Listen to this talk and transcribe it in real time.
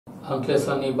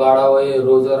અંકલેશ્વરની બાળાઓએ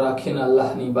રોજો રાખીને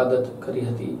અલ્લાહની ઇબાદત કરી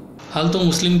હતી। હાલ તો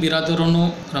મુસ્લિમ બિરાદરોનો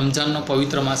રમઝાનનો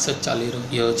પવિત્ર માસ ચાલી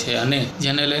રહ્યો છે અને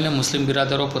જેને લઈને મુસ્લિમ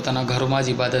બિરાદરો પોતાના ઘરોમાં જ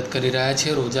ઇબાદત કરી રહ્યા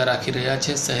છે, રોજા રાખી રહ્યા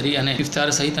છે, સહરી અને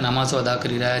ઇફતાર સહિત નમાઝો અદા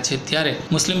કરી રહ્યા છે। ત્યારે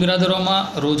મુસ્લિમ બિરાદરોમાં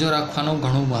રોજો રાખવાનું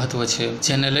ઘણું મહત્વ છે,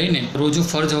 જેને લઈને રોજો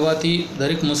ફરજ હોવાથી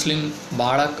દરેક મુસ્લિમ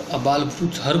બાળક, અબાલ,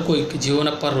 વૃદ્ધ હર કોઈ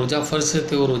જેઓના પર રોજા ફરજ છે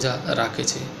તેઓ રોજા રાખે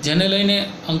છે। જેને લઈને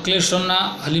અંકલેશ્વરના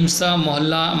હલીમશાહ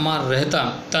મોહલ્લામાં રહેતા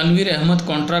તનવીર અહેમદ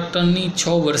કોન્ટ્રાક્ટરની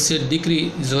 6 વર્ષીય દીકરી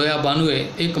ઝોયા બાનુએ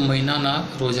એક મહિનાના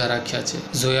રોજા રાખ્યા છે।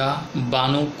 ઝોયા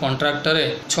બાનુ કોન્ટ્રાક્ટરે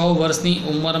 6 વર્ષની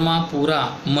ઉંમરમાં પૂરા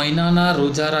મહિનાના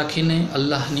રોજા રાખીને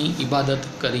અલ્લાહની ઇબાદત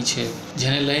કરી છે,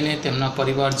 જેને લઈને તેમના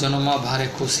પરિવારજનોમાં ભારે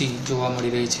ખુશી જોવા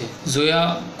મળી રહી છે।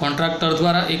 ઝોયા કોન્ટ્રાક્ટર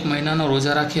દ્વારા 1 મહિનાનો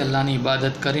રોજા રાખી અલ્લાહની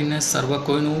ઇબાદત કરીને સર્વ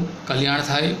કોઈનું કલ્યાણ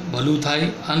થાય, ભલું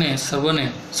થાય અને સર્વને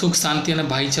સુખ, શાંતિ અને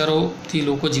ભાઈચારોથી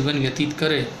લોકો જીવન વ્યતીત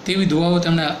કરે તેવી દુઆઓ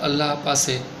તેમણે અલ્લાહ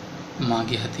પાસે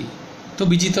માંગી હતી। તો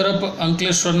બીજી તરફ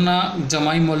અંકલેશ્વરના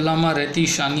જમાઈ મોહલ્લામાં રહેતી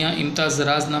સાનિયા ઇમ્તિયાઝ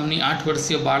રાજ નામની 8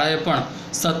 વર્ષીય બાળાએ પણ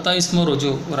 27મો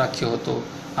રોજો રાખ્યો હતો।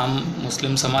 આમ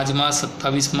મુસ્લિમ સમાજમાં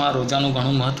 27મા રોજાનું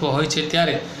ઘણું મહત્વ હોય છે,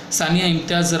 ત્યારે સાનિયા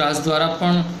ઇમ્તિયાઝ રાજ દ્વારા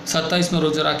પણ 27મો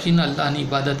રોજો રાખીને અલ્લાહની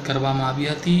ઇબાદત કરવામાં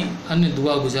આવી હતી અને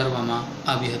દુઆ ગુજારવામાં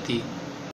આવી હતી।